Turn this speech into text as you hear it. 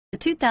The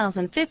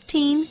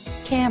 2015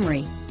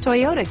 Camry.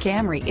 Toyota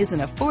Camry is an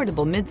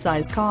affordable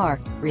midsize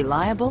car,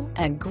 reliable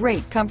and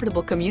great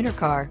comfortable commuter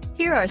car.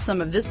 Here are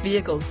some of this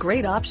vehicle's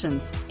great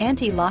options: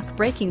 anti-lock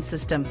braking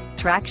system,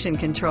 traction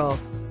control,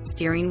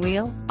 steering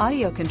wheel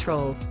audio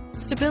controls,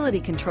 stability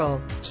control,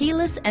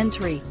 keyless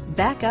entry,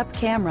 backup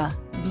camera,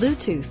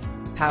 Bluetooth,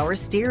 power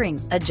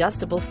steering,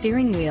 adjustable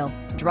steering wheel,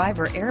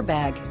 driver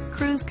airbag,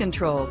 cruise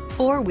control,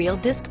 four-wheel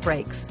disc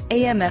brakes,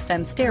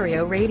 AM/FM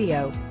stereo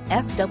radio,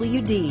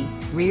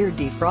 FWD, rear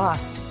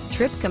defrost,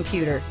 trip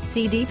computer,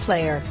 CD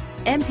player,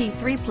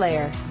 MP3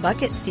 player,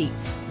 bucket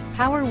seats,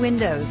 power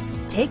windows.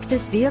 Take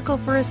this vehicle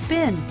for a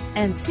spin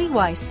and see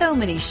why so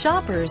many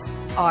shoppers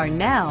are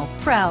now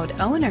proud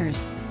owners.